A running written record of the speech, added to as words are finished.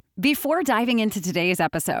Before diving into today's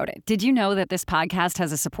episode, did you know that this podcast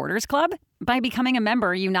has a supporters club? By becoming a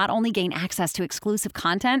member, you not only gain access to exclusive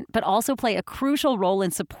content, but also play a crucial role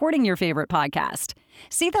in supporting your favorite podcast.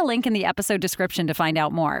 See the link in the episode description to find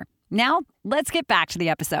out more. Now, let's get back to the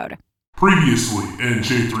episode. Previously in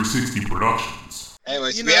J360 Productions.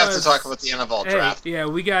 Anyways, we have to talk about the NFL draft. Yeah,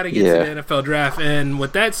 we got to get to the NFL draft. And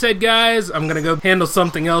with that said, guys, I'm going to go handle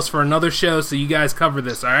something else for another show so you guys cover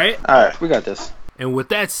this, all right? All right, we got this. And with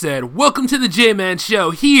that said, welcome to the J-Man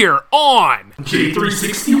Show here on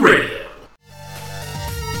J360 Radio.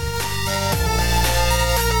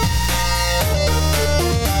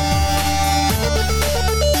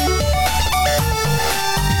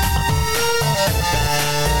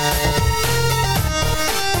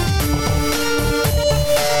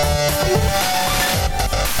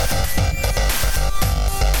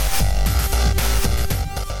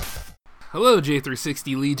 Hello,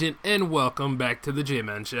 J360 Legion, and welcome back to the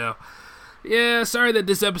J-Man Show. Yeah, sorry that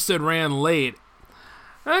this episode ran late.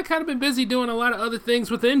 I've kind of been busy doing a lot of other things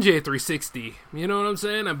within J360. You know what I'm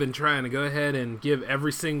saying? I've been trying to go ahead and give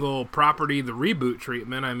every single property the reboot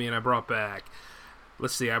treatment. I mean, I brought back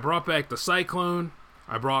the Cyclone.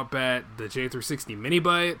 I brought back the J360 Mini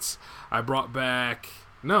Bites. I've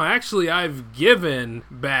given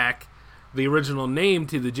back the original name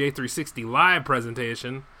to the J360 Live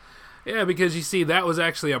presentation. Yeah, because you see, that was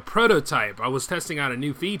actually a prototype. I was testing out a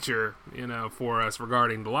new feature, for us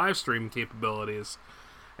regarding the live stream capabilities.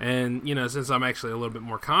 And, since I'm actually a little bit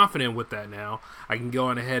more confident with that now, I can go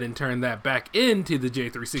on ahead and turn that back into the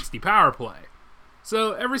J360 Power Play.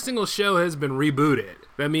 So every single show has been rebooted.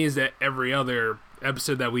 That means that every other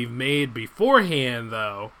episode that we've made beforehand,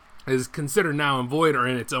 though, is considered now in void or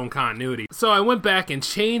in its own continuity. So I went back and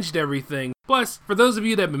changed everything. Plus, for those of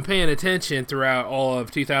you that have been paying attention throughout all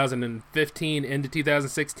of 2015 into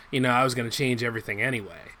 2016, I was going to change everything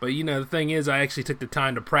anyway. But, the thing is, I actually took the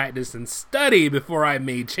time to practice and study before I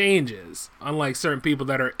made changes. Unlike certain people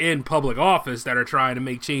that are in public office that are trying to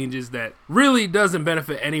make changes that really doesn't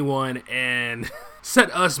benefit anyone and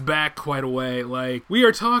set us back quite a way. Like, we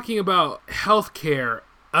are talking about healthcare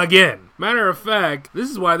again. Matter of fact, this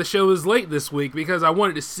is why the show is late this week, because I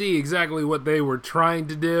wanted to see exactly what they were trying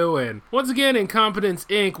to do, and once again, Incompetence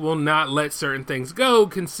Inc. will not let certain things go,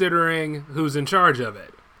 considering who's in charge of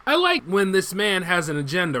it. I like when this man has an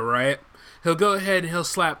agenda, right? He'll go ahead and he'll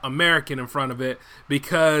slap American in front of it,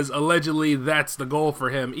 because allegedly that's the goal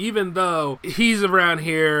for him, even though he's around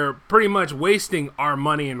here pretty much wasting our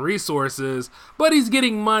money and resources, but he's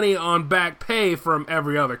getting money on back pay from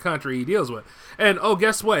every other country he deals with. And,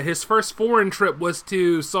 guess what? His first foreign trip was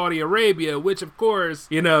to Saudi Arabia, which, of course,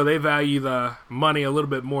 they value the money a little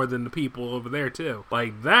bit more than the people over there, too.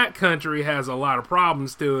 Like, that country has a lot of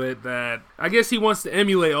problems to it that I guess he wants to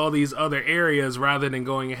emulate all these other areas rather than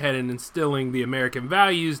going ahead and instilling the American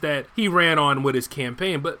values that he ran on with his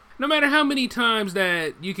campaign. But no matter how many times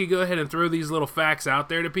that you could go ahead and throw these little facts out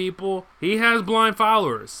there to people, he has blind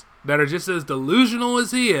followers that are just as delusional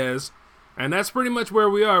as he is. And that's pretty much where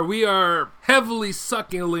we are. We are heavily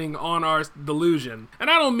suckling on our delusion. And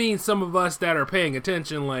I don't mean some of us that are paying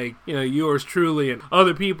attention like, yours truly and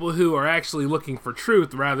other people who are actually looking for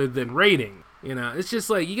truth rather than rating. It's just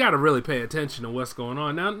like, you got to really pay attention to what's going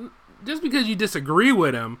on. Now, just because you disagree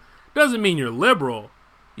with him doesn't mean you're liberal.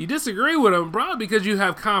 You disagree with him probably because you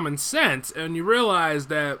have common sense and you realize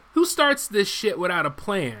that who starts this shit without a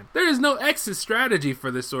plan? There is no exit strategy for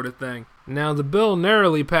this sort of thing. Now, the bill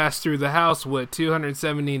narrowly passed through the House with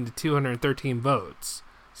 217 to 213 votes.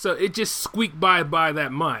 So it just squeaked by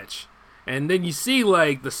that much. And then you see,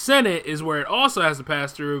 like, the Senate is where it also has to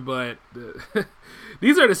pass through, but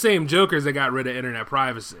these are the same jokers that got rid of internet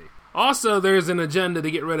privacy. Also, there's an agenda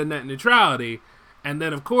to get rid of net neutrality. And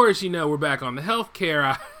then, of course, we're back on the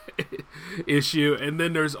healthcare issue. And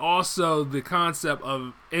then there's also the concept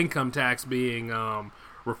of income tax being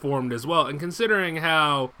reformed as well. And considering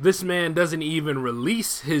how this man doesn't even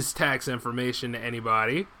release his tax information to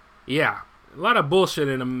anybody, yeah, a lot of bullshit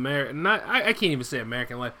in America. I can't even say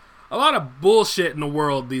American life. A lot of bullshit in the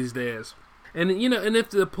world these days. And, and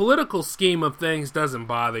if the political scheme of things doesn't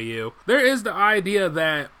bother you, there is the idea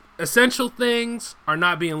that essential things are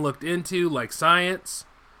not being looked into, like science.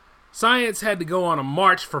 Science had to go on a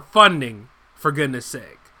march for funding, for goodness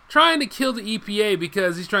sake. Trying to kill the EPA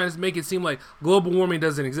because he's trying to make it seem like global warming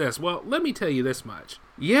doesn't exist. Well, let me tell you this much.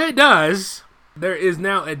 Yeah, it does. There is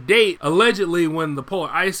now a date, allegedly, when the polar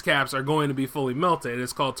ice caps are going to be fully melted.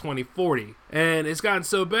 It's called 2040. And it's gotten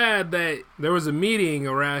so bad that there was a meeting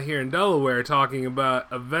around here in Delaware talking about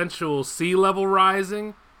eventual sea level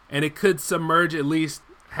rising, and it could submerge at least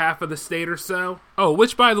half of the state or so. Oh,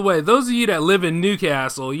 which, by the way, those of you that live in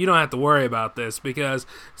Newcastle, you don't have to worry about this because,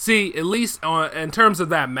 see, at least in terms of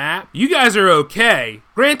that map, you guys are okay.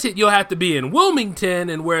 Granted, you'll have to be in Wilmington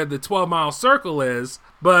and where the 12-mile circle is,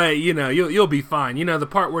 but, you'll be fine. The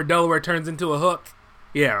part where Delaware turns into a hook?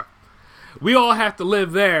 Yeah. We all have to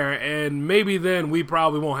live there, and maybe then we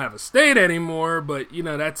probably won't have a state anymore, but,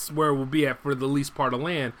 that's where we'll be at for the least part of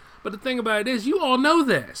land. But the thing about it is, you all know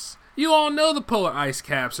this. You all know the polar ice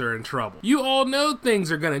caps are in trouble. You all know things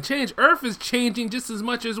are going to change. Earth is changing just as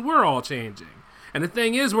much as we're all changing. And the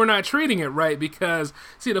thing is, we're not treating it right because,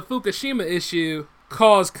 see, the Fukushima issue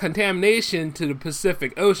caused contamination to the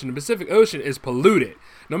Pacific Ocean. The Pacific Ocean is polluted.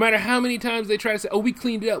 No matter how many times they try to say, oh, we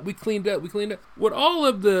cleaned it up, we cleaned it up, we cleaned it up. With all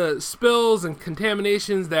of the spills and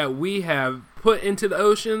contaminations that we have put into the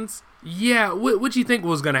oceans, yeah, what do you think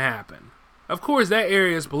was going to happen? Of course, that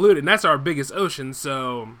area is polluted, and that's our biggest ocean,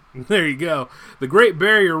 so there you go. The Great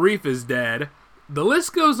Barrier Reef is dead. The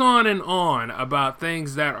list goes on and on about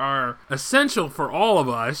things that are essential for all of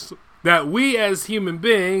us, that we as human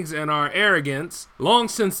beings and our arrogance long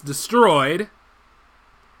since destroyed.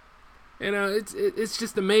 It's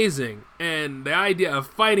just amazing. And the idea of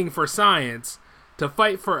fighting for science, to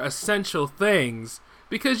fight for essential things,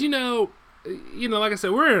 because, like I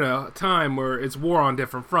said, we're in a time where it's war on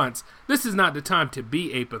different fronts. This is not the time to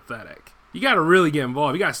be apathetic. You got to really get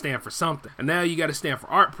involved. You got to stand for something. And now you got to stand for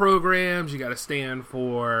art programs. You got to stand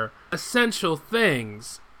for essential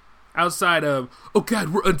things outside of, oh God,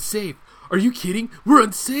 we're unsafe. Are you kidding? We're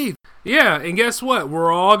unsafe. Yeah, and guess what?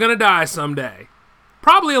 We're all going to die someday.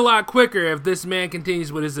 Probably a lot quicker if this man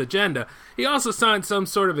continues with his agenda. He also signed some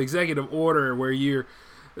sort of executive order where you're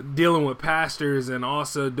dealing with pastors and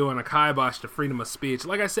also doing a kibosh to freedom of speech.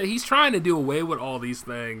 Like I said, he's trying to do away with all these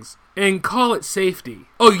things and call it safety.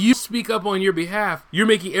 Oh, you speak up on your behalf, you're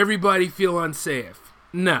making everybody feel unsafe.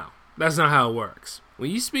 No, that's not how it works. When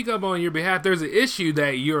you speak up on your behalf, there's an issue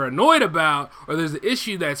that you're annoyed about, or there's an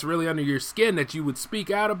issue that's really under your skin that you would speak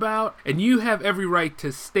out about, and you have every right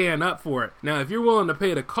to stand up for it. Now, if you're willing to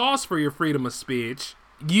pay the cost for your freedom of speech,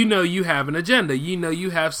 you have an agenda. You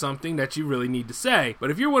have something that you really need to say. But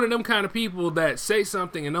if you're one of them kind of people that say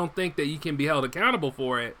something and don't think that you can be held accountable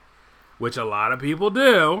for it, which a lot of people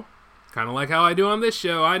do, kind of like how I do on this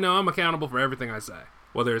show, I know I'm accountable for everything I say,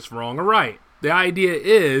 whether it's wrong or right. The idea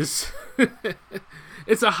is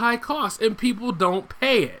it's a high cost and people don't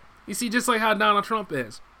pay it. You see, just like how Donald Trump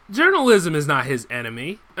is. Journalism is not his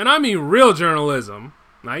enemy. And I mean real journalism,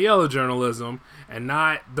 not yellow journalism, and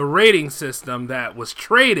not the rating system that was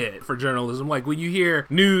traded for journalism. Like when you hear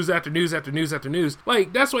news after news after news after news,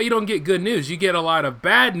 like that's why you don't get good news. You get a lot of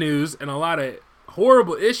bad news and a lot of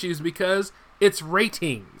horrible issues because it's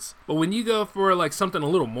ratings. But when you go for like something a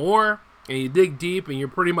little more, and you dig deep and you're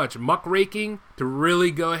pretty much muckraking to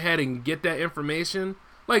really go ahead and get that information,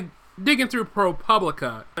 like digging through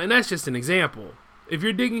ProPublica, and that's just an example. If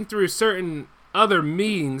you're digging through certain other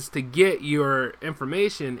means to get your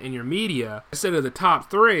information in your media instead of the top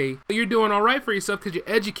three, you're doing all right for yourself because you're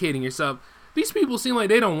educating yourself. These people seem like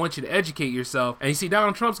they don't want you to educate yourself. And you see,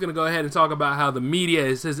 Donald Trump's going to go ahead and talk about how the media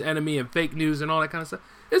is his enemy and fake news and all that kind of stuff.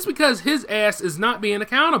 It's because his ass is not being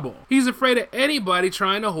accountable. He's afraid of anybody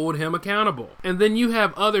trying to hold him accountable. And then you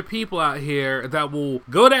have other people out here that will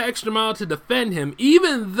go that extra mile to defend him,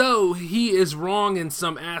 even though he is wrong in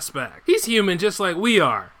some aspect. He's human just like we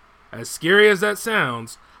are. As scary as that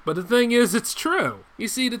sounds, but the thing is, it's true. You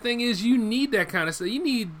see, the thing is, you need that kind of stuff. You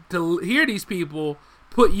need to hear these people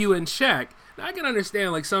put you in check. Now, I can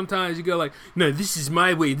understand, like, sometimes you go like, no, this is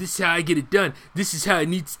my way. This is how I get it done. This is how it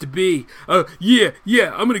needs to be. Yeah,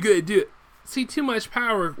 I'm going to go ahead and do it. See, too much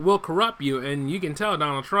power will corrupt you, and you can tell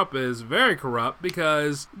Donald Trump is very corrupt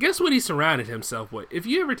because guess what he surrounded himself with? If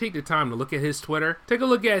you ever take the time to look at his Twitter, take a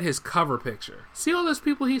look at his cover picture. See all those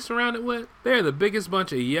people he's surrounded with? They're the biggest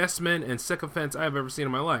bunch of yes men and sycophants I've ever seen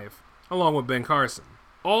in my life, along with Ben Carson.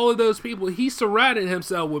 All of those people, he surrounded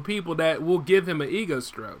himself with people that will give him an ego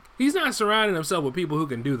stroke. He's not surrounding himself with people who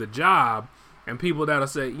can do the job and people that'll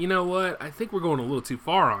say, you know what, I think we're going a little too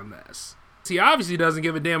far on this. He obviously doesn't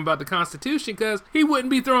give a damn about the Constitution because he wouldn't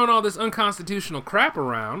be throwing all this unconstitutional crap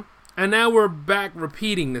around. And now we're back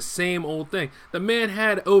repeating the same old thing. The man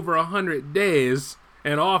had over 100 days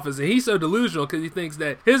in office, and he's so delusional because he thinks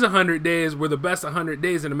that his 100 days were the best 100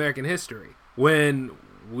 days in American history. When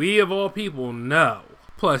we, of all people, know.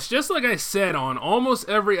 Plus, just like I said on almost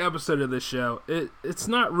every episode of this show, it's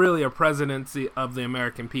not really a presidency of the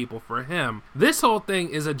American people for him. This whole thing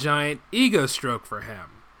is a giant ego stroke for him.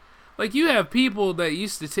 Like, you have people that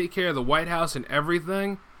used to take care of the White House and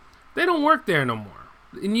everything. They don't work there no more.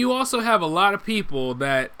 And you also have a lot of people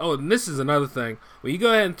that, and this is another thing, when you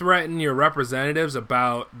go ahead and threaten your representatives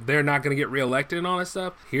about they're not going to get reelected and all that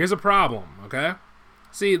stuff, here's a problem, okay?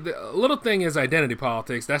 See, the little thing is identity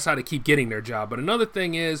politics. That's how they keep getting their job. But another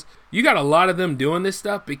thing is, you got a lot of them doing this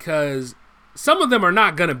stuff because some of them are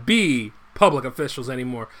not going to be public officials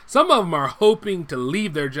anymore. Some of them are hoping to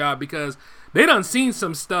leave their job because they done seen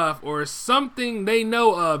some stuff or something they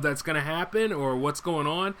know of that's going to happen or what's going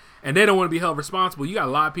on, and they don't want to be held responsible. You got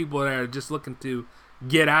a lot of people that are just looking to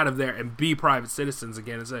get out of there and be private citizens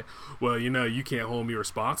again and say, well, you can't hold me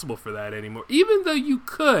responsible for that anymore. Even though you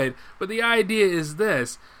could, but the idea is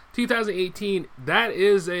this. 2018, that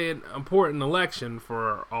is an important election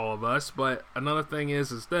for all of us, but another thing is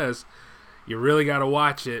this. You really got to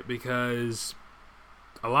watch it because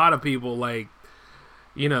a lot of people like,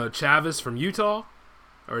 Chavez from Utah,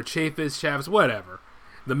 or Chavez, whatever.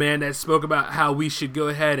 The man that spoke about how we should go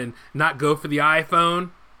ahead and not go for the iPhone.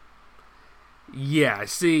 Yeah,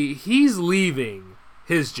 see, he's leaving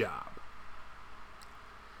his job.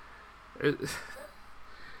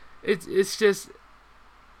 It's just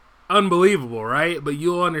unbelievable, right? But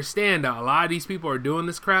you'll understand that a lot of these people are doing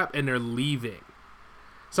this crap and they're leaving.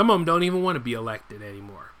 Some of them don't even want to be elected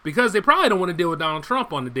anymore because they probably don't want to deal with Donald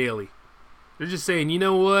Trump on the daily. They're just saying, you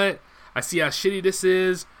know what? I see how shitty this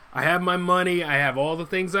is. I have my money. I have all the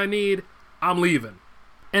things I need. I'm leaving.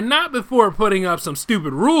 And not before putting up some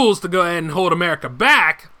stupid rules to go ahead and hold America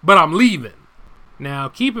back, but I'm leaving. Now,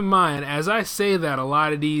 keep in mind, as I say that a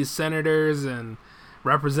lot of these senators and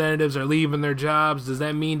representatives are leaving their jobs, does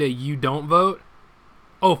that mean that you don't vote?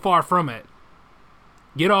 Oh, far from it.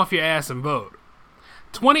 Get off your ass and vote.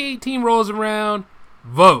 2018 rolls around,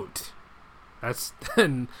 vote. That's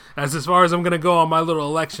as far as I'm going to go on my little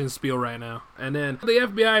election spiel right now. And then the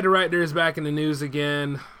FBI director is back in the news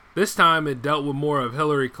again. This time it dealt with more of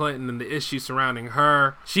Hillary Clinton and the issues surrounding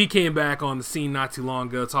her. She came back on the scene not too long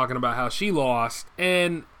ago talking about how she lost.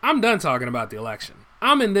 And I'm done talking about the election.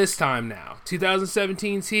 I'm in this time now.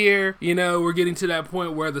 2017's here. We're getting to that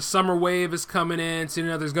point where the summer wave is coming in. So,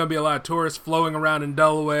 there's going to be a lot of tourists flowing around in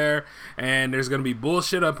Delaware. And there's going to be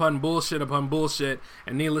bullshit upon bullshit upon bullshit.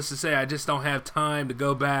 And needless to say, I just don't have time to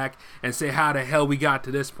go back and say how the hell we got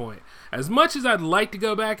to this point. As much as I'd like to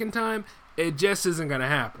go back in time, it just isn't going to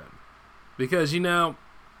happen. Because, if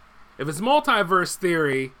it's multiverse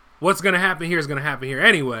theory, what's going to happen here is going to happen here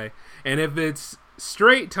anyway. And if it's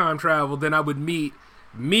straight time travel, then I would meet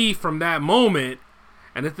me from that moment.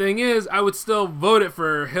 And the thing is, I would still vote it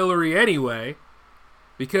for Hillary anyway.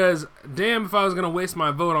 Because, damn if I was going to waste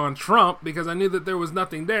my vote on Trump because I knew that there was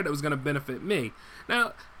nothing there that was going to benefit me.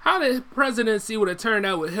 Now, how the presidency would have turned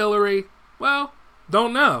out with Hillary? Well,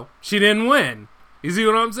 don't know. She didn't win. You see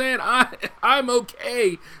what I'm saying? I'm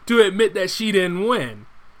okay to admit that she didn't win.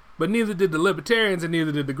 But neither did the Libertarians and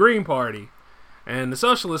neither did the Green Party. And the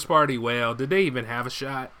Socialist Party, well, did they even have a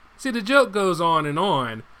shot? See, the joke goes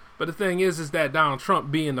on, but the thing is that Donald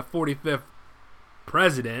Trump being the 45th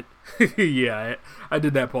president, yeah, I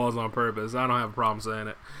did that pause on purpose. I don't have a problem saying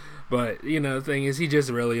it. But, the thing is, he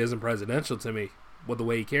just really isn't presidential to me with the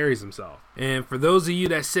way he carries himself. And for those of you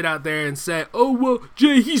that sit out there and say, oh, well,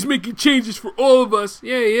 Jay, he's making changes for all of us.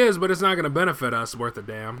 Yeah, he is, but it's not going to benefit us worth a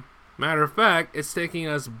damn. Matter of fact, it's taking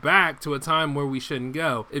us back to a time where we shouldn't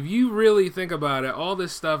go. If you really think about it, all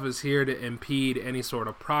this stuff is here to impede any sort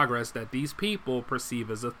of progress that these people perceive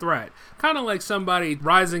as a threat. Kind of like somebody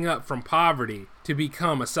rising up from poverty to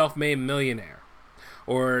become a self-made millionaire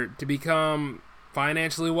or to become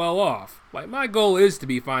financially well off. Like, my goal is to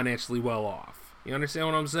be financially well off. You understand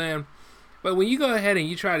what I'm saying? But when you go ahead and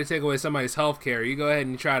you try to take away somebody's health care, you go ahead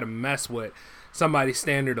and you try to mess with somebody's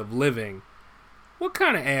standard of living, what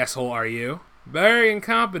kind of asshole are you? Very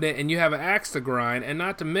incompetent, and you have an axe to grind, and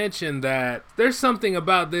not to mention that there's something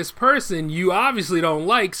about this person you obviously don't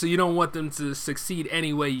like, so you don't want them to succeed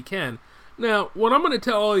any way you can. Now, what I'm going to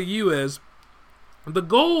tell all of you is, the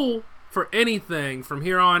goal for anything from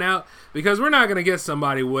here on out, because we're not going to get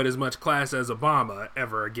somebody with as much class as Obama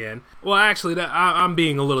ever again. Well, actually, I'm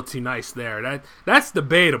being a little too nice there. That's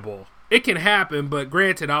debatable. It can happen, but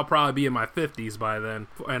granted, I'll probably be in my 50s by then.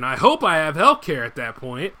 And I hope I have health care at that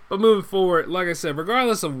point. But moving forward, like I said,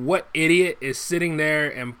 regardless of what idiot is sitting there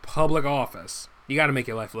in public office, you got to make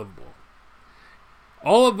your life livable.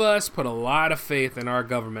 All of us put a lot of faith in our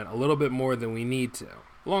government, a little bit more than we need to.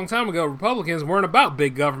 A long time ago, Republicans weren't about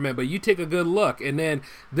big government, but you take a good look. And then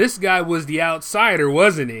this guy was the outsider,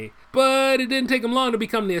 wasn't he? But it didn't take him long to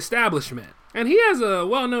become the establishment. And he has a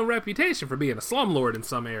well-known reputation for being a slumlord in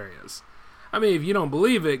some areas. I mean, if you don't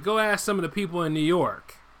believe it, go ask some of the people in New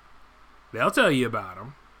York. They'll tell you about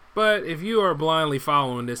him. But if you are blindly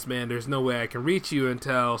following this man, there's no way I can reach you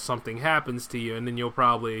until something happens to you, and then you'll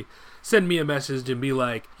probably send me a message and be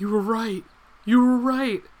like, you were right. You were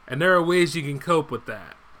right. And there are ways you can cope with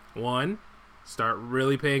that. 1, start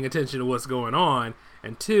really paying attention to what's going on.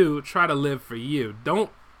 And 2, try to live for you.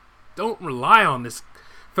 Don't rely on this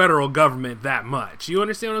federal government that much. You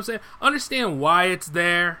understand what I'm saying? Understand why it's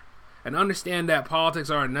there. And understand that politics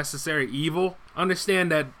are a necessary evil.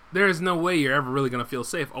 Understand that there is no way you're ever really going to feel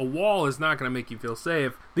safe. A wall is not going to make you feel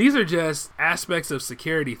safe. These are just aspects of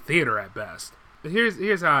security theater at best. But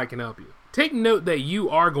here's how I can help you. Take note that you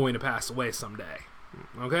are going to pass away someday.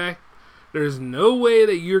 Okay? There's no way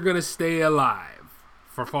that you're going to stay alive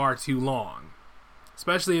for far too long.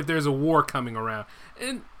 Especially if there's a war coming around.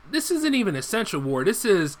 And this isn't even a central war. This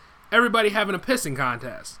is everybody having a pissing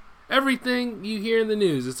contest. Everything you hear in the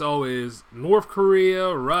news, it's always North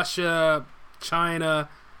Korea, Russia, China,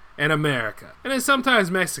 and America. And then sometimes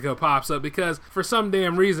Mexico pops up because for some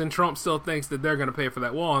damn reason Trump still thinks that they're going to pay for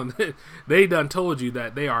that wall. And they done told you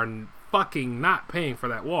that they are fucking not paying for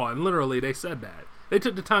that wall. And literally they said that. They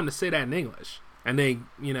took the time to say that in English. And they,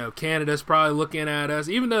 Canada's probably looking at us,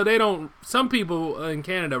 even though some people in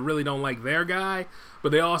Canada really don't like their guy,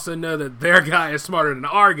 but they also know that their guy is smarter than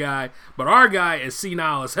our guy, but our guy is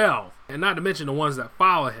senile as hell. And not to mention the ones that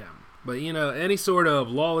follow him. But, any sort of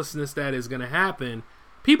lawlessness that is going to happen,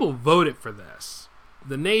 people voted for this.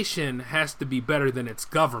 The nation has to be better than its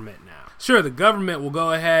government now. Sure, the government will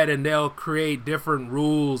go ahead and they'll create different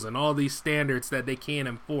rules and all these standards that they can't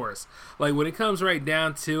enforce. Like, when it comes right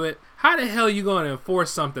down to it, how the hell are you going to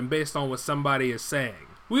enforce something based on what somebody is saying?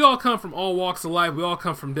 We all come from all walks of life. We all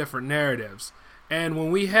come from different narratives. And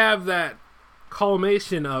when we have that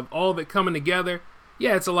culmination of all of it coming together,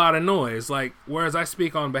 yeah, it's a lot of noise. Like, whereas I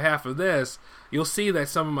speak on behalf of this, you'll see that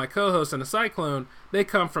some of my co-hosts in the Cyclone, they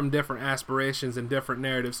come from different aspirations and different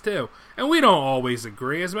narratives too. And we don't always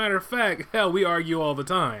agree. As a matter of fact, hell, we argue all the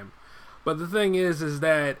time. But the thing is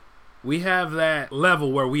that we have that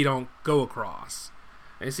level where we don't go across.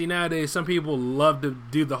 And see, nowadays, some people love to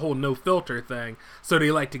do the whole no filter thing. So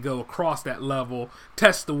they like to go across that level,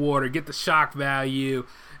 test the water, get the shock value,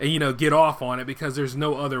 and, get off on it because there's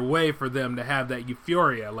no other way for them to have that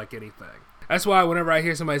euphoria like anything. That's why whenever I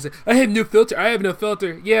hear somebody say, I have no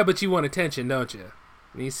filter. Yeah, but you want attention, don't you?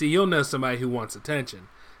 And you see, you'll know somebody who wants attention.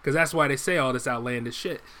 Because that's why they say all this outlandish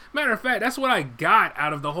shit. Matter of fact, that's what I got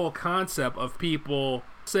out of the whole concept of people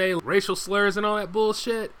say racial slurs and all that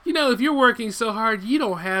bullshit. If you're working so hard, you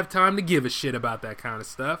don't have time to give a shit about that kind of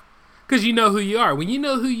stuff. Because you know who you are. When you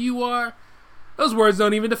know who you are, those words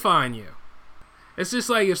don't even define you. It's just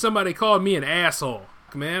like if somebody called me an asshole.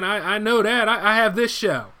 Man, I know that. I have this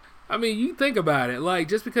show. I mean, you think about it. Like,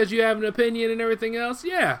 just because you have an opinion and everything else,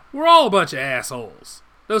 yeah, we're all a bunch of assholes.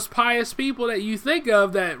 Those pious people that you think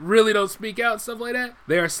of that really don't speak out, stuff like that,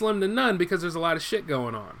 they are slim to none because there's a lot of shit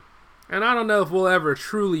going on. And I don't know if we'll ever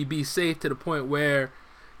truly be safe to the point where,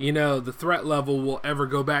 the threat level will ever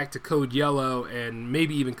go back to code yellow and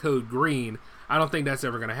maybe even code green. I don't think that's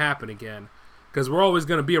ever going to happen again. Because we're always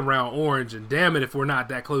going to be around orange, and damn it if we're not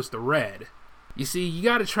that close to red. You see, you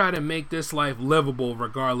got to try to make this life livable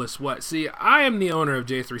regardless what. See, I am the owner of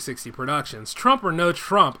J360 Productions. Trump or no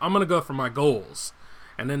Trump, I'm going to go for my goals.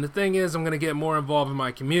 And then the thing is, I'm going to get more involved in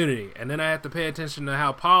my community. And then I have to pay attention to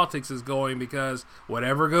how politics is going because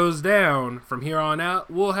whatever goes down from here on out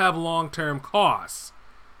will have long-term costs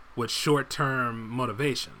with short-term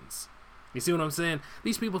motivations. You see what I'm saying?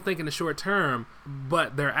 These people think in the short term,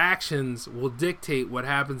 but their actions will dictate what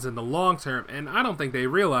happens in the long term. And I don't think they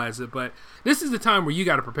realize it, but this is the time where you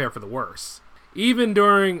got to prepare for the worst. Even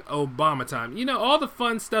during Obama time. All the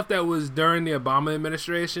fun stuff that was during the Obama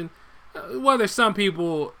administration, for some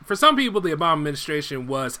people, the Obama administration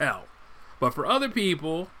was hell. But for other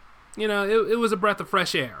people, it was a breath of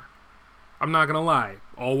fresh air. I'm not going to lie.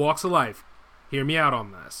 All walks of life. Hear me out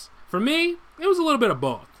on this. For me, it was a little bit of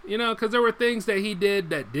both. Because there were things that he did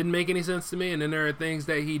that didn't make any sense to me, and then there are things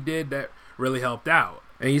that he did that really helped out.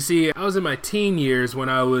 And you see, I was in my teen years when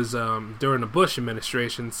I was during the Bush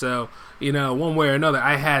administration, so, one way or another,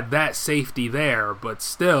 I had that safety there, but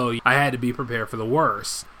still, I had to be prepared for the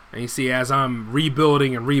worst. And you see, as I'm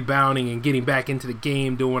rebuilding and rebounding and getting back into the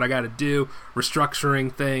game, doing what I got to do,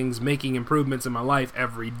 restructuring things, making improvements in my life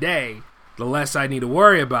every day, the less I need to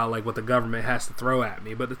worry about like what the government has to throw at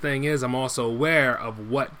me. But the thing is, I'm also aware of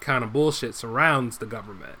what kind of bullshit surrounds the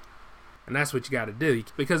government. And that's what you got to do.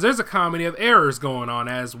 Because there's a comedy of errors going on,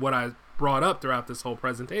 as what I brought up throughout this whole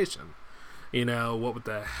presentation. What with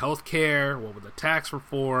the healthcare, what with the tax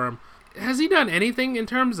reform. Has he done anything in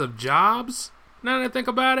terms of jobs, now that I think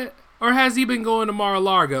about it? Or has he been going to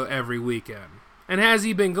Mar-a-Lago every weekend? And has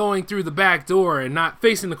he been going through the back door and not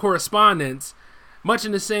facing the correspondence, much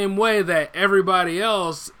in the same way that everybody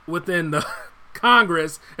else within the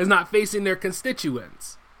Congress is not facing their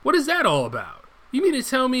constituents? What is that all about? You mean to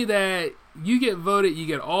tell me that you get voted, you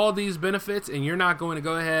get all these benefits, and you're not going to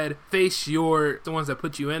go ahead face the ones that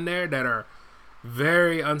put you in there that are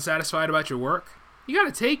very unsatisfied about your work? You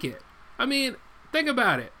got to take it. I mean, think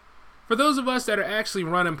about it. For those of us that are actually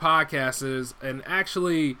running podcasts and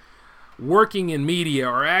actually working in media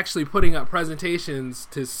or actually putting up presentations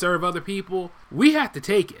to serve other people, we have to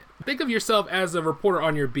take it. Think of yourself as a reporter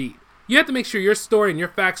on your beat. You have to make sure your story and your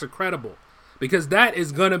facts are credible, because that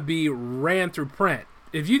is going to be ran through print.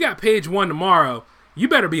 If you got page 1 tomorrow, you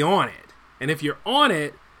better be on it. And if you're on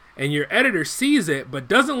it and your editor sees it but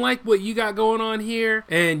doesn't like what you got going on here,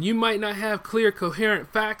 and you might not have clear,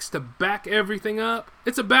 coherent facts to back everything up,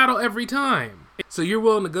 it's a battle every time. So you're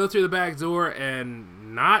willing to go through the back door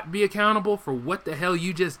and not be accountable for what the hell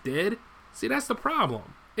you just did? See, that's the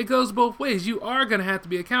problem. It goes both ways. You are going to have to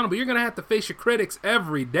be accountable. You're going to have to face your critics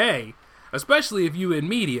every day, especially if you in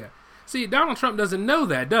media. See, Donald Trump doesn't know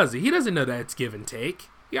that, does he? He doesn't know that it's give and take.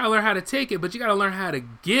 You got to learn how to take it, but you got to learn how to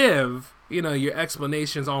give, your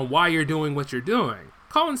explanations on why you're doing what you're doing.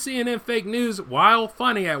 Calling CNN fake news, while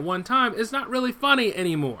funny at one time, is not really funny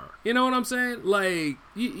anymore. You know what I'm saying? Like,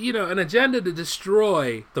 an agenda to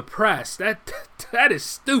destroy the press, that is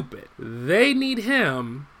stupid. They need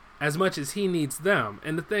him as much as he needs them.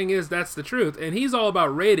 And the thing is, that's the truth. And he's all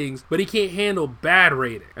about ratings, but he can't handle bad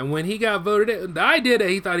rating. And when he got voted in, the idea that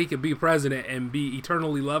he thought he could be president and be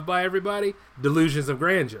eternally loved by everybody, delusions of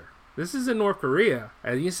grandeur. This is in North Korea.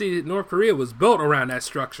 And you see, North Korea was built around that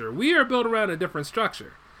structure. We are built around a different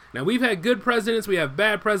structure. Now, we've had good presidents, we have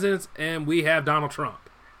bad presidents, and we have Donald Trump.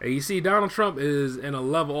 And you see, Donald Trump is in a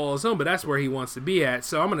level all his own, but that's where he wants to be at.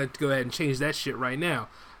 So I'm going to go ahead and change that shit right now.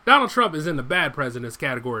 Donald Trump is in the bad presidents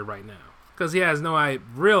category right now because he has no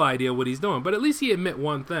real idea what he's doing. But at least he admit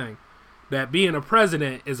one thing, that being a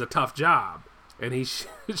president is a tough job. And he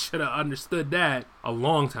should have understood that a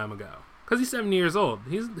long time ago. Because he's 70 years old.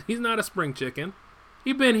 He's not a spring chicken.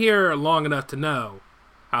 He's been here long enough to know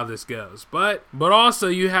how this goes. But also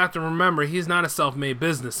you have to remember, he's not a self-made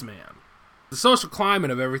businessman. The social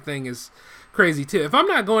climate of everything is crazy too. If I'm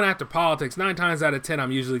not going after politics, 9 times out of 10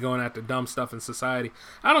 I'm usually going after dumb stuff in society.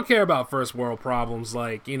 I don't care about first world problems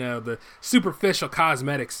like, the superficial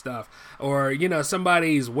cosmetic stuff or,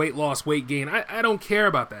 somebody's weight loss, weight gain. I don't care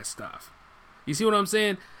about that stuff. You see what I'm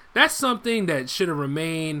saying? That's something that should have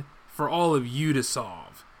remained for all of you to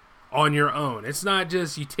solve on your own. It's not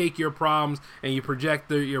just you take your problems and you project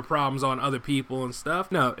your problems on other people and stuff.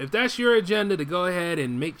 No, if that's your agenda to go ahead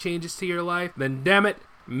and make changes to your life, then damn it,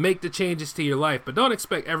 make the changes to your life. But don't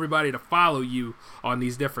expect everybody to follow you on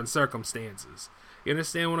these different circumstances. You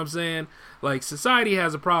understand what I'm saying? Like, society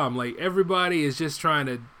has a problem. Like, everybody is just trying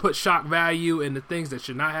to put shock value into things that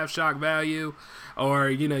should not have shock value. Or,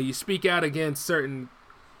 you speak out against certain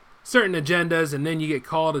agendas and then you get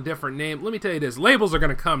called a different name. Let me tell you this, labels are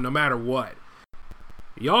going to come no matter what.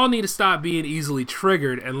 Y'all need to stop being easily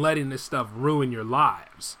triggered and letting this stuff ruin your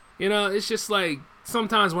lives. It's just like,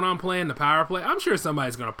 sometimes when I'm playing the power play, I'm sure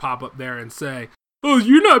somebody's going to pop up there and say, "Oh,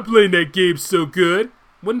 you're not playing that game so good."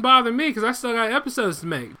 Wouldn't bother me because I still got episodes to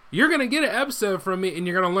make. You're going to get an episode from me and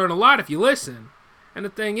you're going to learn a lot if you listen. And the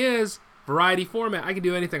thing is, variety format, I can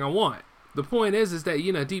do anything I want. The point is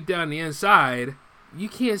that, deep down the inside, you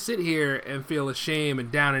can't sit here and feel ashamed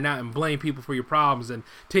and down and out and blame people for your problems and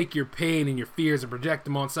take your pain and your fears and project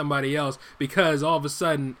them on somebody else because all of a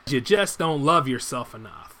sudden you just don't love yourself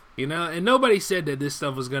enough. And nobody said that this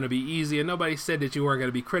stuff was going to be easy, and nobody said that you weren't going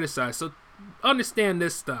to be criticized. So understand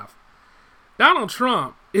this stuff. Donald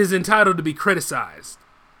Trump is entitled to be criticized.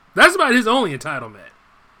 That's about his only entitlement.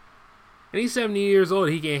 And he's 70 years old,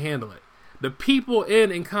 he can't handle it. The people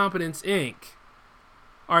in Incompetence, Inc.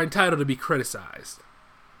 are entitled to be criticized.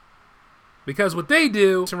 Because what they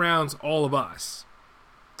do surrounds all of us.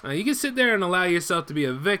 Now, you can sit there and allow yourself to be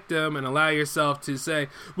a victim and allow yourself to say,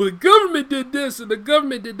 well, the government did this and the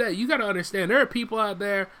government did that. You got to understand, there are people out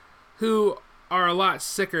there who are a lot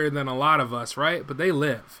sicker than a lot of us, right? But they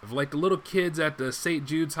live. Like the little kids at the St.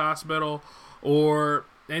 Jude's Hospital or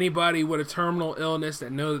anybody with a terminal illness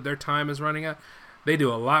that know that their time is running out. They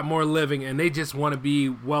do a lot more living and they just want to be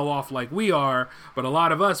well off like we are. But a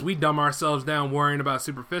lot of us, we dumb ourselves down worrying about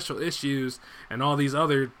superficial issues and all these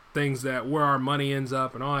other things that where our money ends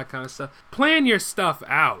up and all that kind of stuff. Plan your stuff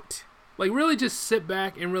out. Like really just sit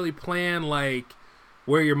back and really plan like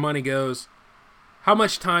where your money goes. How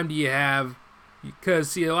much time do you have?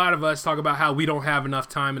 Because see, a lot of us talk about how we don't have enough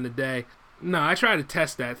time in the day. No, I try to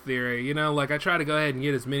test that theory. You know, like I try to go ahead and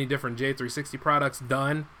get as many different J360 products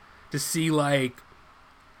done to see like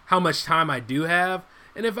how much time I do have.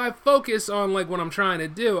 And if I focus on like what I'm trying to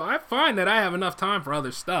do, I find that I have enough time for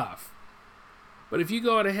other stuff. But if you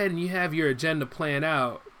go on ahead and you have your agenda planned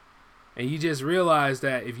out and you just realize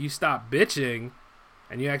that if you stop bitching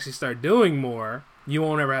and you actually start doing more, you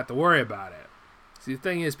won't ever have to worry about it. See, the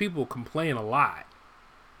thing is, people complain a lot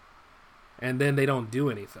and then they don't do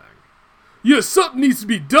anything. Yeah, something needs to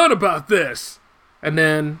be done about this. And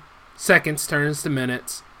then seconds turns to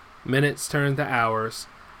minutes, minutes turn to hours,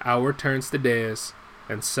 hour turns to days,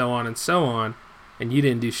 and so on, and you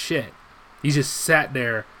didn't do shit. You just sat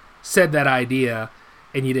there, said that idea,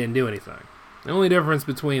 and you didn't do anything. The only difference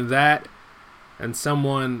between that and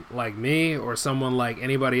someone like me or someone like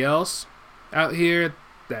anybody else out here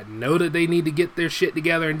that know that they need to get their shit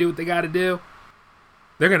together and do what they gotta do,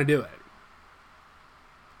 they're gonna do it.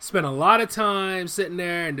 Spend a lot of time sitting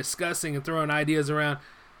there and discussing and throwing ideas around.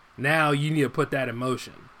 Now you need to put that in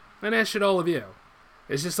motion. And that should all of you.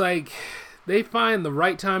 It's just like they find the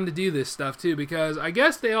right time to do this stuff too, because I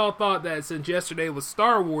guess they all thought that since yesterday was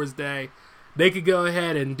Star Wars Day, they could go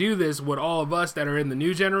ahead and do this with all of us that are in the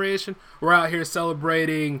new generation. We're out here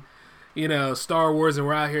celebrating, you know, Star Wars, and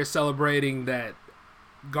we're out here celebrating that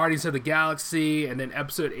Guardians of the Galaxy, and then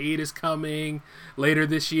Episode 8 is coming later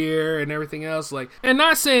this year and everything else. Like, and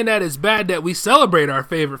not saying that it's bad that we celebrate our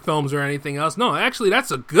favorite films or anything else. No, actually,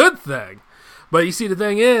 that's a good thing. But you see, the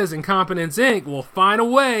thing is, Incompetence Inc. will find a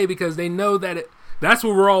way, because they know that that's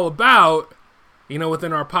what we're all about, you know,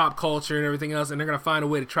 within our pop culture and everything else, and they're going to find a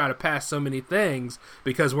way to try to pass so many things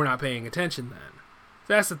because we're not paying attention then.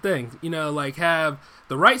 So that's the thing, you know, like have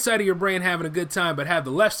the right side of your brain having a good time, but have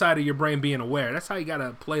the left side of your brain being aware. That's how you got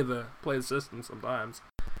to play the system sometimes.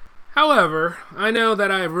 However, I know that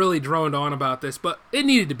I've really droned on about this, but it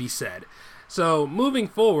needed to be said. So, moving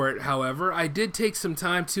forward, however, I did take some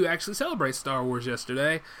time to actually celebrate Star Wars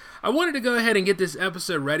yesterday. I wanted to go ahead and get this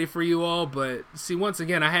episode ready for you all, but see, once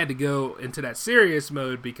again, I had to go into that serious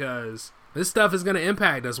mode because this stuff is going to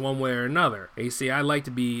impact us one way or another. And you see, I like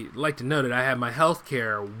to know that I have my health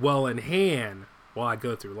care well in hand while I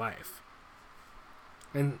go through life.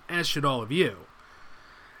 And as should all of you.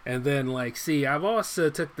 And then, like, see, I've also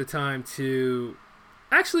took the time to...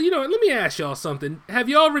 Actually, you know what, let me ask y'all something. Have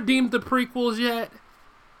y'all redeemed the prequels yet?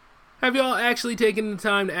 Have y'all actually taken the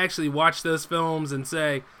time to actually watch those films and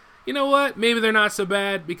say, you know what, maybe they're not so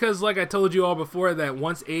bad? Because like I told you all before, that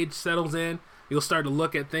once age settles in, you'll start to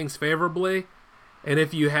look at things favorably. And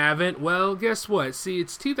if you haven't, well, guess what? See,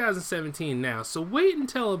 it's 2017 now, so wait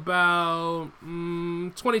until about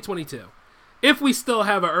 2022. If we still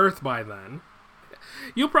have an Earth by then,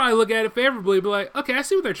 you'll probably look at it favorably and be like, okay, I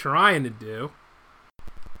see what they're trying to do.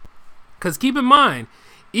 Because keep in mind,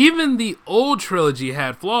 even the old trilogy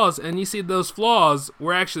had flaws, and you see those flaws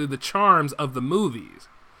were actually the charms of the movies.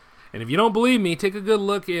 And if you don't believe me, take a good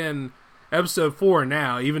look in Episode 4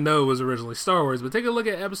 now, even though it was originally Star Wars. But take a look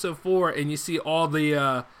at Episode 4, and you see all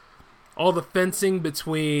the fencing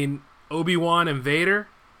between Obi-Wan and Vader.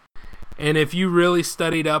 And if you really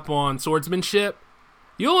studied up on swordsmanship,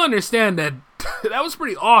 you'll understand that that was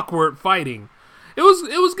pretty awkward fighting. It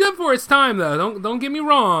was good for its time, though. Don't get me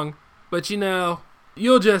wrong. But, you know,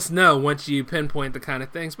 you'll just know once you pinpoint the kind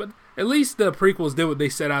of things. But at least the prequels did what they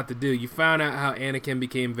set out to do. You found out how Anakin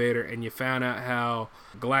became Vader, and you found out how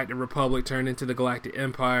Galactic Republic turned into the Galactic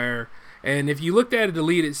Empire. And if you looked at a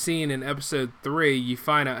deleted scene in Episode 3, you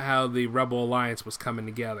find out how the Rebel Alliance was coming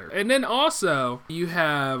together. And then also, you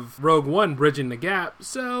have Rogue One bridging the gap.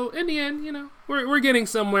 So, in the end, you know, we're getting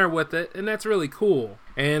somewhere with it, and that's really cool.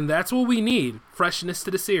 And that's what we need, freshness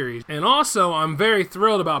to the series. And also, I'm very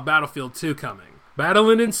thrilled about Battlefield 2 coming.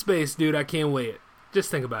 Battling in space, dude, I can't wait.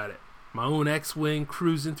 Just think about it. My own X-Wing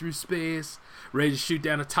cruising through space, ready to shoot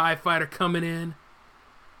down a TIE fighter coming in.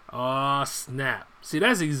 Aw, snap. See,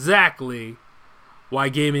 that's exactly why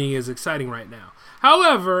gaming is exciting right now.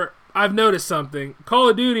 However, I've noticed something. Call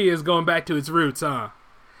of Duty is going back to its roots, huh?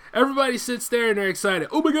 Everybody sits there and they're excited.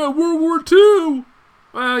 Oh my god, World War II!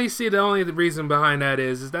 Well, you see, the only reason behind that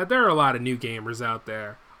is that there are a lot of new gamers out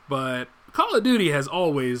there. But Call of Duty has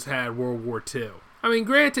always had World War II. I mean,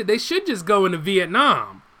 granted, they should just go into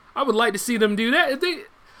Vietnam. I would like to see them do that.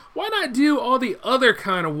 Why not do all the other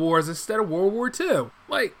kind of wars instead of World War II?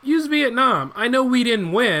 Like, use Vietnam. I know we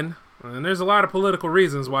didn't win, and there's a lot of political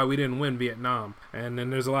reasons why we didn't win Vietnam. And then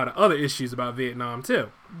there's a lot of other issues about Vietnam,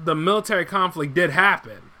 too. The military conflict did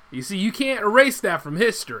happen. You see, you can't erase that from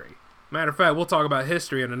history. Matter of fact, we'll talk about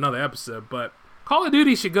history in another episode, but Call of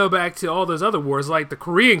Duty should go back to all those other wars, like the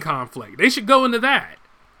Korean conflict. They should go into that.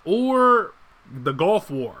 Or the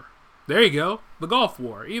Gulf War. There you go, the Gulf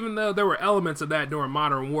War. Even though there were elements of that during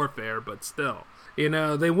Modern Warfare, but still. You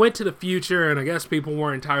know, they went to the future, and I guess people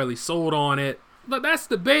weren't entirely sold on it. But that's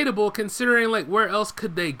debatable, considering, like, where else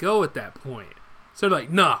could they go at that point? So they're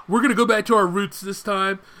like, nah, we're going to go back to our roots this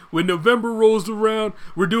time. When November rolls around,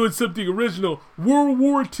 we're doing something original. World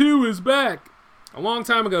War II is back. A long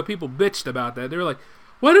time ago, people bitched about that. They were like,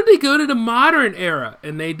 why don't they go to the modern era?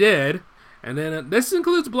 And they did. And then this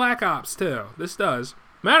includes Black Ops, too. This does.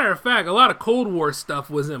 Matter of fact, a lot of Cold War stuff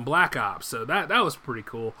was in Black Ops, so that was pretty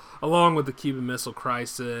cool, along with the Cuban Missile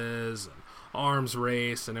Crisis, and arms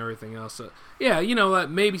race, and everything else. So, yeah, you know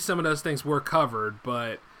what, maybe some of those things were covered,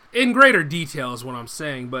 but in greater detail is what I'm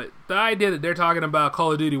saying. But the idea that they're talking about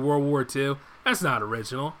Call of Duty World War II, that's not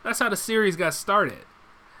original. That's how the series got started.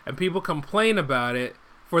 And people complain about it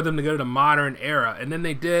for them to go to the modern era, and then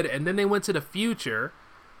they did, and then they went to the future.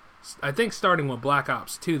 I think starting with Black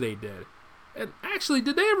Ops 2 they did. And actually,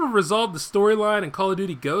 did they ever resolve the storyline in Call of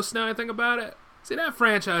Duty Ghosts now I think about it? See, that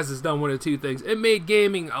franchise has done one of two things. It made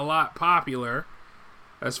gaming a lot popular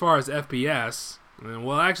as far as FPS. And,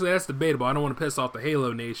 well, actually, that's debatable. I don't want to piss off the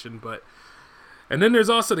Halo Nation, but... And then there's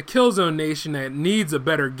also the Killzone Nation that needs a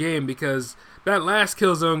better game because that last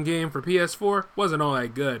Killzone game for PS4 wasn't all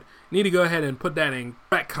that good. You need to go ahead and put that in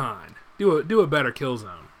retcon. Do a better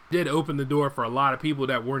Killzone. Did open the door for a lot of people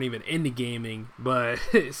that weren't even into gaming, but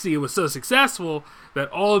see, it was so successful that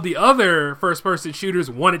all of the other first-person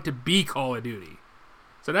shooters wanted to be Call of Duty.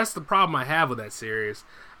 So that's the problem I have with that series.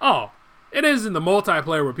 Oh, it isn't the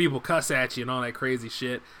multiplayer where people cuss at you and all that crazy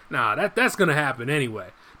shit. Nah, that's gonna happen anyway.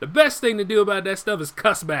 The best thing to do about that stuff is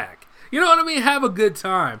cuss back. You know what I mean? Have a good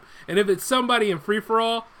time. And if it's somebody in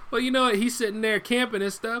free-for-all, well, you know what? He's sitting there camping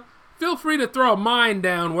and stuff. Feel free to throw a mine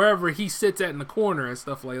down wherever he sits at in the corner and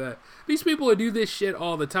stuff like that. These people do this shit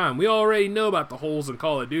all the time. We already know about the holes in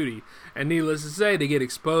Call of Duty. And needless to say, they get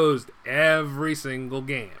exposed every single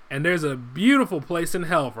game. And there's a beautiful place in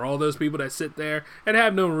hell for all those people that sit there and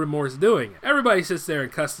have no remorse doing it. Everybody sits there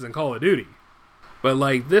and cusses in Call of Duty. But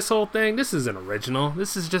like this whole thing, this isn't original.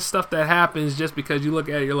 This is just stuff that happens just because you look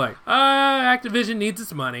at it, you're like, Activision needs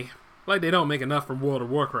its money. Like they don't make enough from World of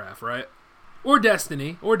Warcraft, right? Or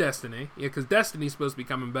Destiny. Yeah, because Destiny's supposed to be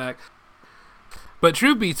coming back. But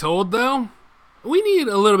truth be told, though, we need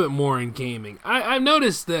a little bit more in gaming. I've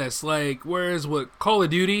noticed this, like, whereas with Call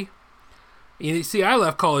of Duty, you see, I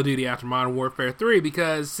left Call of Duty after Modern Warfare 3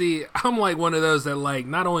 because, see, I'm like one of those that like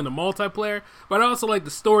not only the multiplayer, but I also like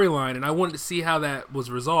the storyline, and I wanted to see how that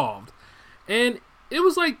was resolved. And it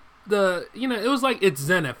was like it was like it's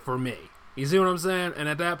zenith for me. You see what I'm saying? And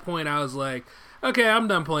at that point, I was like, okay, I'm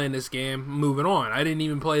done playing this game, moving on. I didn't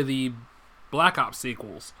even play the Black Ops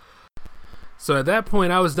sequels. So at that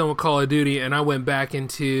point, I was done with Call of Duty, and I went back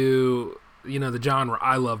into, the genre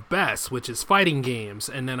I love best, which is fighting games.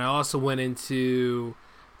 And then I also went into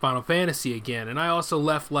Final Fantasy again, and I also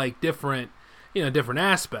left, like, different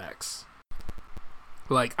aspects.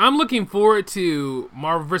 Like, I'm looking forward to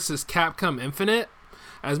Marvel vs. Capcom Infinite.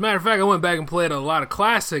 As a matter of fact, I went back and played a lot of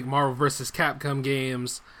classic Marvel vs. Capcom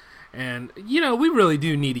games. And, we really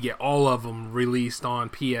do need to get all of them released on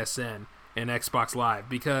PSN and Xbox Live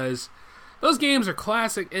because those games are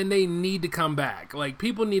classic and they need to come back. Like,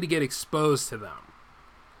 people need to get exposed to them.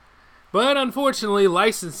 But unfortunately,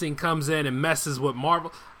 licensing comes in and messes with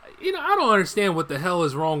Marvel. I don't understand what the hell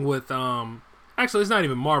is wrong with, actually, it's not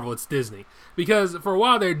even Marvel, it's Disney. Because for a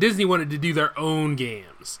while there, Disney wanted to do their own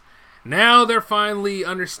games. Now they're finally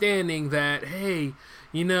understanding that, hey,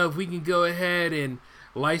 if we can go ahead and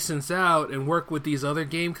license out and work with these other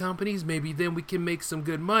game companies, maybe then we can make some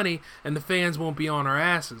good money and the fans won't be on our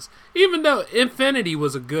asses. Even though Infinity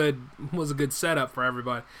was a good setup for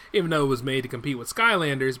everybody, even though it was made to compete with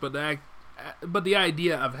Skylanders, but the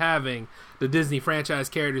idea of having the Disney franchise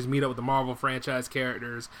characters meet up with the Marvel franchise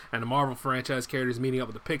characters and the Marvel franchise characters meeting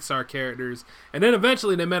up with the Pixar characters, and then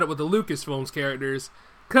eventually they met up with the Lucasfilms characters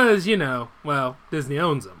because, Disney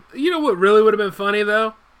owns them. You know what really would have been funny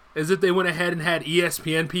though? Is if they went ahead and had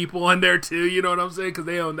ESPN people on there too, you know what I'm saying? Because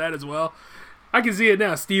they own that as well. I can see it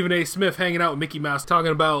now. Stephen A. Smith hanging out with Mickey Mouse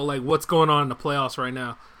talking about like what's going on in the playoffs right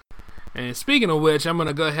now. And speaking of which, I'm going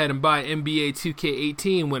to go ahead and buy NBA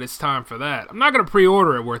 2K18 when it's time for that. I'm not going to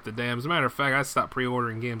pre-order it worth the damn. As a matter of fact, I stopped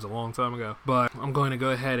pre-ordering games a long time ago. But I'm going to go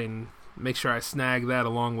ahead and make sure I snag that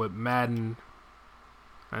along with Madden.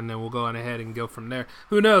 And then we'll go on ahead and go from there.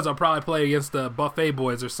 Who knows? I'll probably play against the Buffet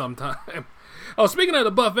Boys or sometime. Oh, speaking of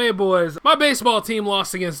the Buffet Boys, my baseball team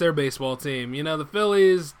lost against their baseball team. The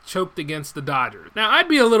Phillies choked against the Dodgers. Now, I'd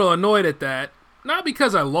be a little annoyed at that. Not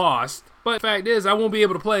because I lost, but the fact is I won't be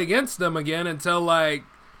able to play against them again until, like,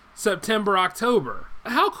 September, October.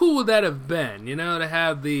 how cool would that have been, to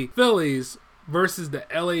have the Phillies versus the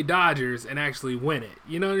LA Dodgers and actually win it?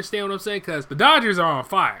 You understand what I'm saying? Because the Dodgers are on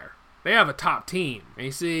fire. They have a top team. And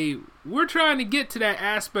you see, we're trying to get to that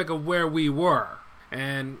aspect of where we were.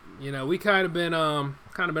 And, we kind of been on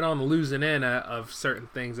the losing end of certain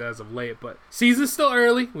things as of late. But season's still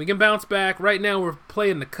early. We can bounce back. Right now we're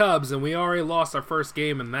playing the Cubs, and we already lost our first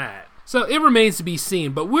game in that. So it remains to be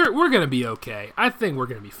seen. But we're going to be okay. I think we're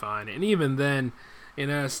going to be fine. And even then,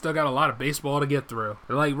 still got a lot of baseball to get through.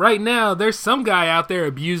 Like, right now, there's some guy out there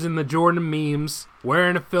abusing the Jordan memes,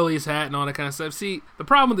 wearing a Phillies hat and all that kind of stuff. See, the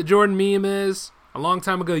problem with the Jordan meme is, a long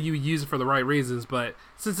time ago, you would use it for the right reasons, but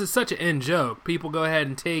since it's such an in joke, people go ahead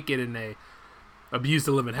and take it and they abuse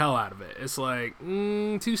the living hell out of it. It's like,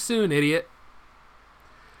 too soon, idiot.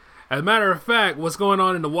 As a matter of fact, what's going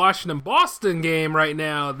on in the Washington-Boston game right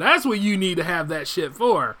now, that's what you need to have that shit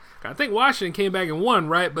for. I think Washington came back and won,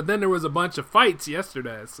 right? But then there was a bunch of fights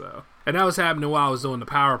yesterday, and that was happening while I was doing the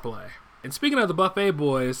power play. And speaking of the Buffet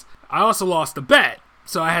boys, I also lost a bet.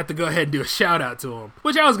 So I had to go ahead and do a shout out to them,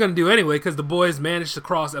 which I was going to do anyway because the boys managed to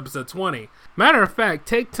cross episode 20. Matter of fact,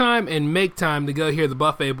 take time and make time to go hear the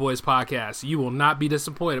Buffet Boys podcast. You will not be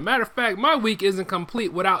disappointed. Matter of fact, my week isn't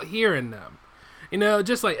complete without hearing them.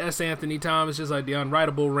 Just like S. Anthony Thomas, just like the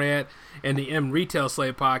Unwritable Rant and the M. Retail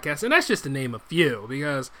Slave podcast. And that's just to name a few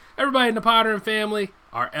because everybody in the Potter and family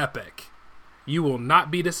are epic. You will not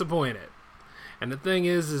be disappointed. And the thing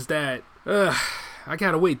is that, I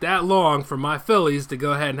gotta wait that long for my Phillies to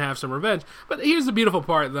go ahead and have some revenge. But here's the beautiful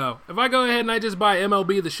part, though. If I go ahead and I just buy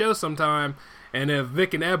MLB The Show sometime, and if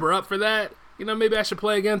Vic and Ebb are up for that, maybe I should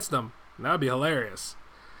play against them. That would be hilarious.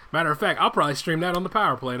 Matter of fact, I'll probably stream that on the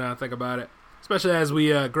Power Play now I think about it. Especially as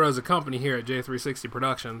we grow as a company here at J360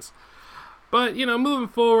 Productions. But, moving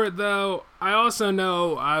forward, though, I also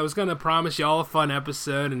know I was going to promise y'all a fun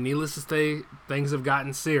episode, and needless to say, things have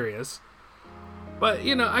gotten serious. But,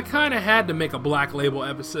 I kind of had to make a Black Label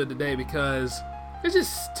episode today because there's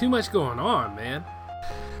just too much going on, man.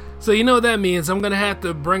 So you know what that means. I'm going to have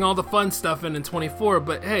to bring all the fun stuff in 24.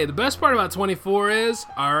 But, hey, the best part about 24 is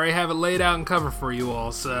I already have it laid out and covered for you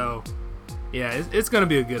all. So, yeah, it's going to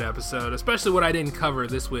be a good episode, especially what I didn't cover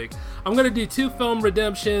this week. I'm going to do 2 film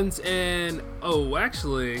redemptions and,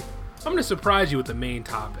 actually, I'm going to surprise you with the main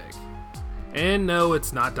topic. And no,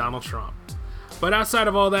 it's not Donald Trump. But outside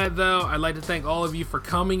of all that, though, I'd like to thank all of you for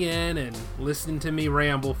coming in and listening to me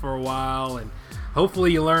ramble for a while. And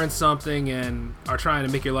hopefully you learned something and are trying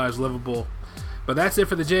to make your lives livable. But that's it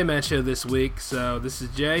for the J-Man Show this week. So this is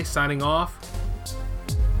Jay signing off.